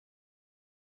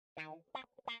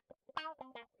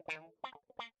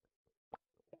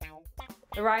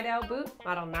The Riedell boot,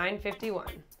 model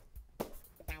 951.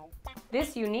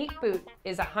 This unique boot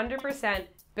is 100%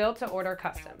 built to order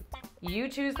custom. You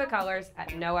choose the colors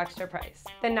at no extra price.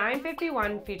 The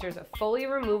 951 features a fully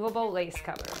removable lace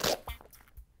cover.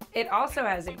 It also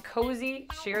has a cozy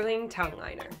shearling tongue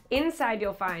liner. Inside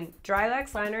you'll find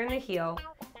Drylex liner in the heel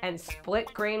and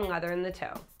split grain leather in the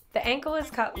toe. The ankle is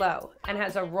cut low and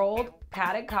has a rolled,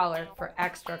 padded collar for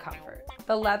extra comfort.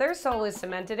 The leather sole is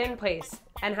cemented in place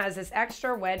and has this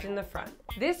extra wedge in the front.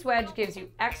 This wedge gives you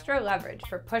extra leverage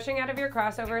for pushing out of your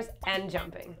crossovers and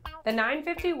jumping. The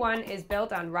 951 is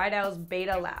built on Riedell's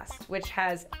Beta Last, which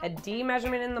has a D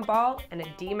measurement in the ball and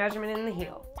a D measurement in the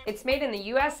heel. It's made in the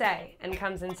USA and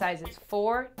comes in sizes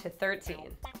 4 to 13.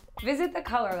 Visit the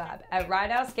Color Lab at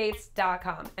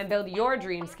riedellskates.com and build your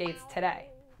dream skates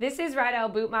today. This is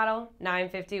Riedell boot model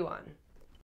 951.